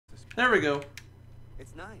There we go.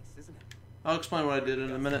 It's nice, isn't it? I'll explain what I did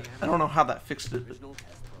in a minute. I don't know how that fixed it. Original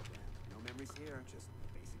test program. No memories here, just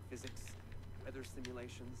basic physics, weather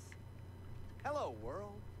simulations. Hello,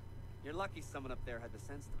 world. You're lucky someone up there had the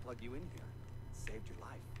sense to plug you in here. Saved your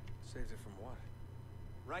life. Saved it from what?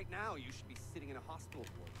 Right now, you should be sitting in a hospital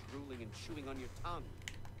ward, drooling and chewing on your tongue.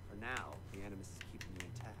 For now, the Animus is keeping you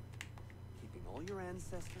intact, keeping all your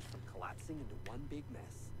ancestors from collapsing into one big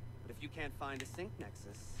mess. But if you can't find a sync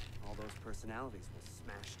nexus, all those personalities will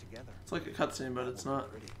smash together. It's like a cutscene, but it's not.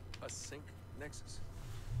 A sync nexus?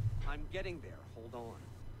 I'm getting there. Hold on.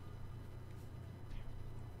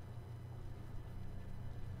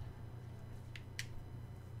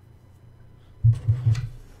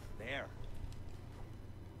 There.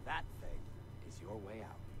 That thing is your way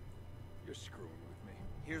out. You're screwing with me.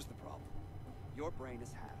 Here's the problem. Your brain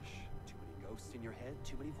is hash. Too many ghosts in your head,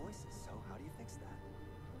 too many voices. So how do you fix that?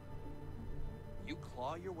 You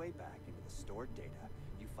claw your way back into the stored data,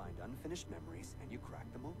 you find unfinished memories, and you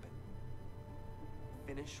crack them open.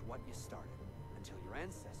 Finish what you started, until your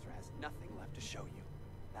ancestor has nothing left to show you.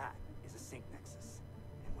 That is a sync nexus.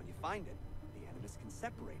 And when you find it, the Animus can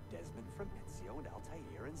separate Desmond from Ezio and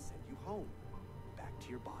Altair and send you home. Back to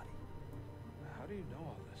your body. How do you know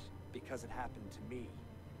all this? Because it happened to me.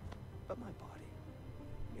 But my body,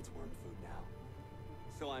 it's worm food now.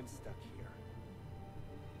 So I'm stuck here.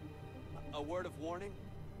 A word of warning?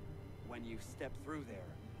 When you step through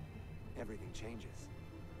there, everything changes.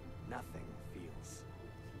 Nothing feels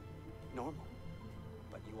normal.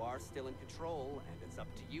 But you are still in control, and it's up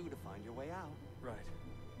to you to find your way out. Right.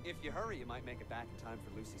 If you hurry, you might make it back in time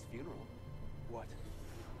for Lucy's funeral. What?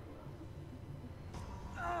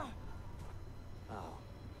 Ah! Oh.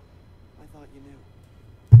 I thought you knew.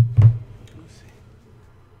 Lucy.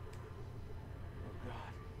 Oh,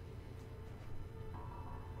 God.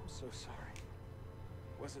 I'm so sorry.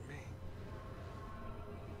 Wasn't me.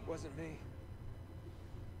 Wasn't me. It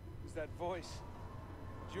was that voice.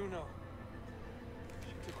 Juno.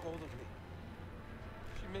 She took hold of me.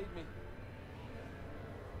 She made me.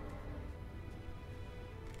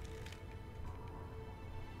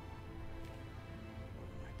 What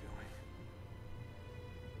am I doing?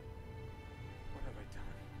 What have I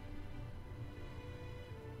done?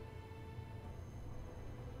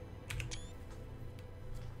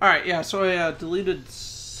 Alright, yeah, so I deleted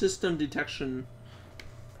system detection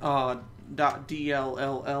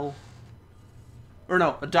 .dll. Or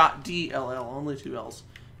no, a .dll, only two L's.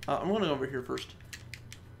 I'm going to go over here first.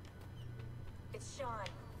 It's Sean.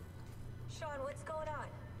 Sean, what's going on?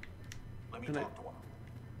 Let me Can I- talk to him.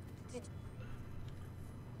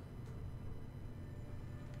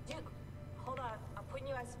 Dude, hold on. I'm putting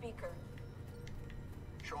you on speaker.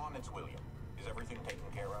 Sean, it's William. Is everything taken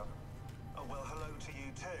care of? Oh, well, hello to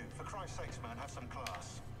you too. For Christ's sakes, man, have some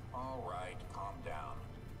class. All right, calm down.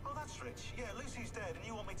 Oh, that's rich. Yeah, Lucy's dead, and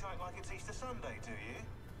you want me to act like it's Easter Sunday, do you?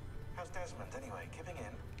 How's Desmond, anyway? Giving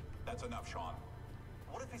in? That's enough, Sean.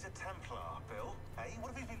 What if he's a Templar, Bill? Hey,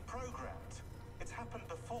 what if he's been programmed? It's happened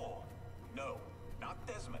before. No, not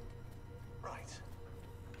Desmond. Right.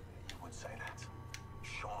 You would say that.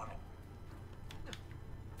 Sean.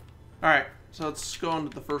 Alright, so let's go on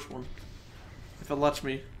to the first one. If it lets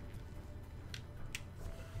me.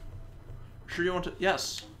 Sure you want to?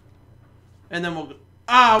 Yes. And then we'll go.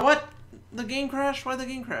 Ah, what? The game crashed? Why the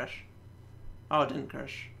game crash? Oh, it didn't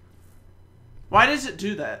crash. Why does it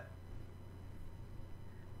do that?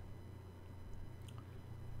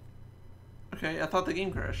 Okay, I thought the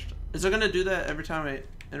game crashed. Is it gonna do that every time I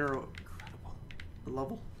enter a Incredible.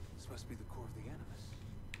 level? This must be the core of the Animus.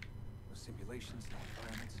 No simulations, no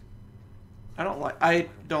environments. I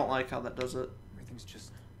don't like how that does it. Everything's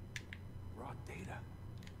just raw data.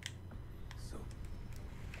 So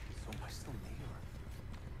am I still me, or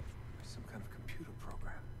am I some kind of computer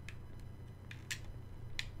program?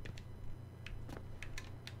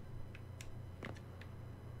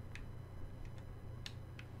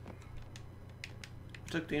 I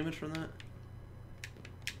took damage from that.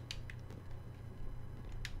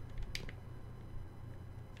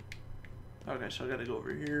 Okay, so I gotta go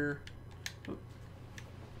over here. Oop.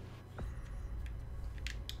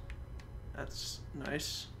 That's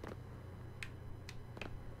nice.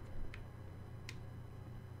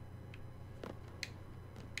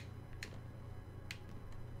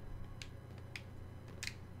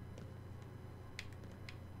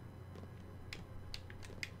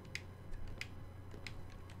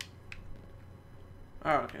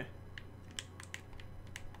 Oh, okay.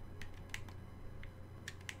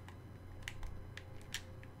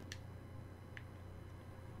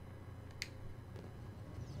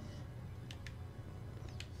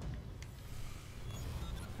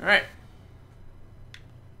 Alright.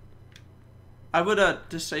 I would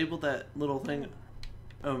disable that little thing.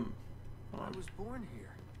 I was born here.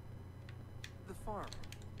 The farm.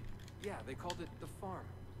 Yeah, they called it the farm.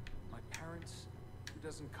 My parents, 2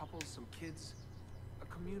 dozen couples, some kids, a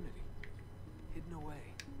community. Hidden away.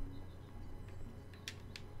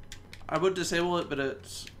 I would disable it, but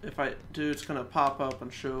it's if I do, it's gonna pop up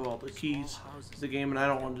and show all the keys to the game, and I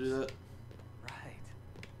don't want to do that. Right.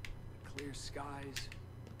 Clear skies,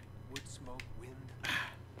 wood smoke, wind,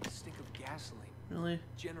 the stink of gasoline. Really?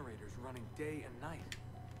 Generators running day and night.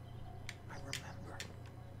 I remember.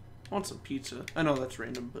 I want some pizza. I know that's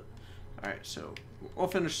random, but alright, so we'll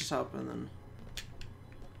finish this up and then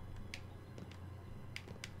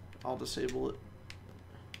I'll disable it.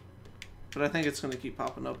 But I think it's going to keep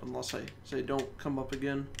popping up unless I say don't come up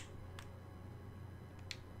again.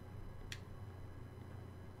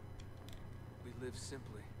 We live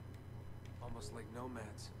simply, almost like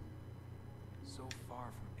nomads. So far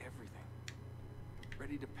from everything.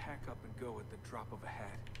 Ready to pack up and go at the drop of a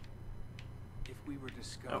hat. If we were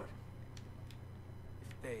discovered.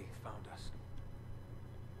 If they found us.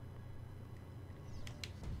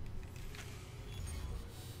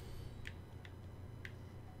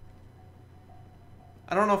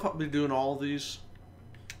 I don't know if I'll be doing all of these,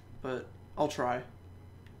 but I'll try.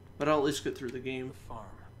 But I'll at least get through the game. The farm.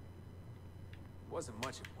 Wasn't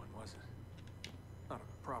much of one, was it? Not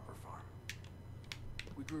a proper farm.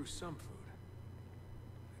 We grew some food.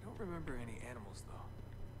 I don't remember any animals, though.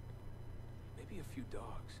 Maybe a few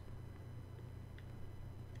dogs.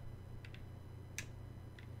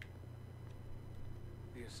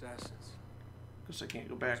 The assassins. Guess I can't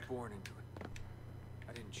go I back. was born into it.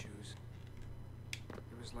 I didn't choose.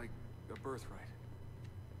 It was like a birthright.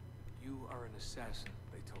 You are an assassin,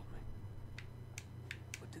 they told me.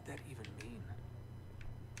 What did that even mean?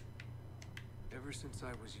 Ever since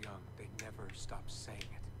I was young, they never stopped saying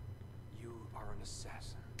it. You are an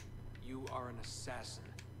assassin. You are an assassin.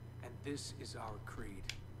 And this is our creed.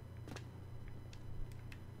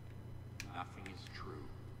 Nothing is true.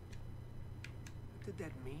 What did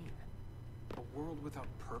that mean? A world without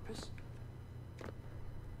purpose?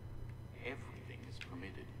 Everything is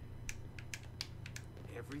permitted.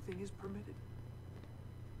 Everything is permitted?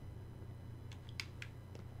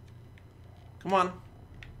 Come on.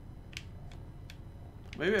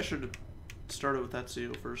 Maybe I should have started with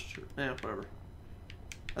Ezio first. Yeah, whatever.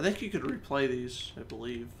 I think you could replay these, I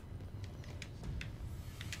believe.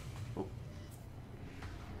 Oh.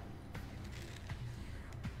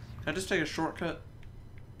 Can I just take a shortcut?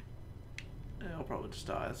 Yeah, I'll probably just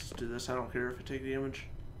die. Let's just do this. I don't care if I take damage.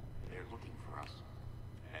 They're looking for us,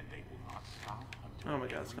 and they will not stop until Oh my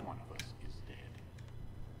God, it's every gonna... one of us is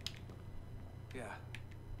dead. Yeah,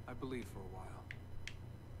 I believed for a while.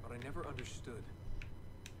 But I never understood.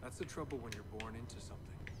 That's the trouble when you're born into something.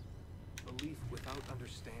 Belief without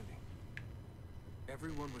understanding.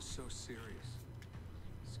 Everyone was so serious.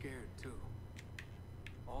 Scared, too.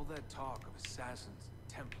 All that talk of assassins,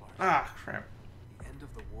 Templars. Ah, crap. The end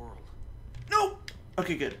of the world. Nope!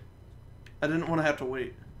 Okay, good. I didn't want to have to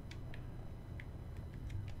wait.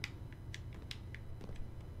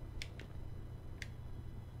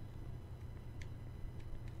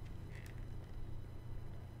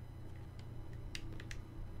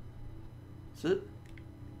 Is it?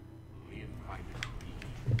 Live by the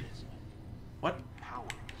creed, Desmond. What? Empower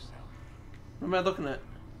yourself. What am I looking at?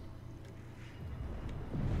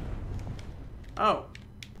 Oh.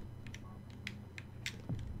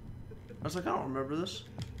 I was like, I don't remember this.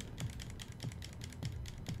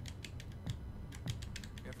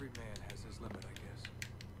 Every man has his limit, I guess.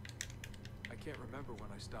 I can't remember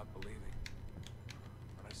when I stopped believing.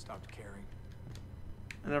 When I stopped caring.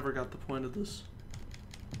 I never got the point of this.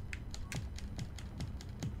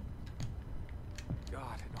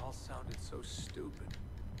 God, it all sounded so stupid.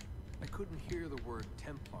 I couldn't hear the word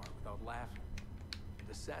Templar without laughing. And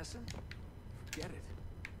assassin? Forget it.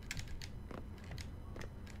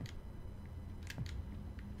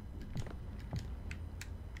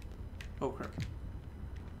 Oh, crap.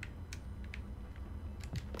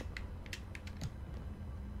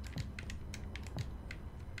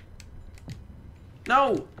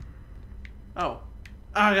 No! Oh.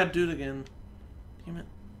 Ah, I gotta do it again. Damn it.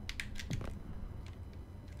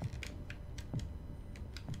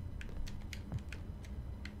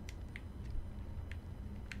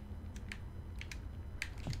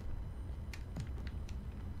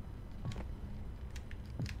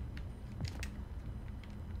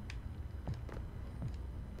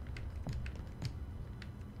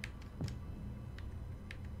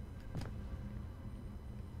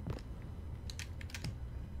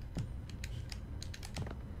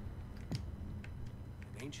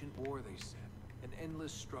 ancient war, they said. An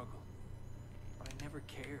endless struggle. But I never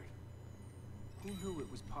cared. Who knew it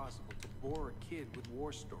was possible to bore a kid with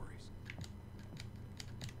war stories?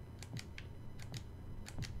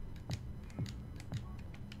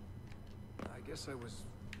 I guess I was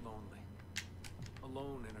lonely.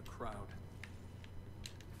 Alone in a crowd.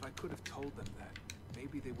 If I could have told them that,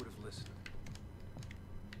 maybe they would have listened.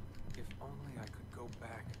 If only I could go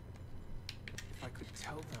back. If I could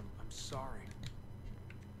tell them I'm sorry.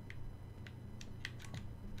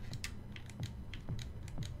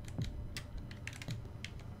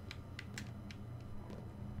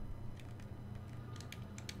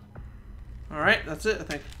 Alright, that's it, I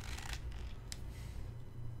think.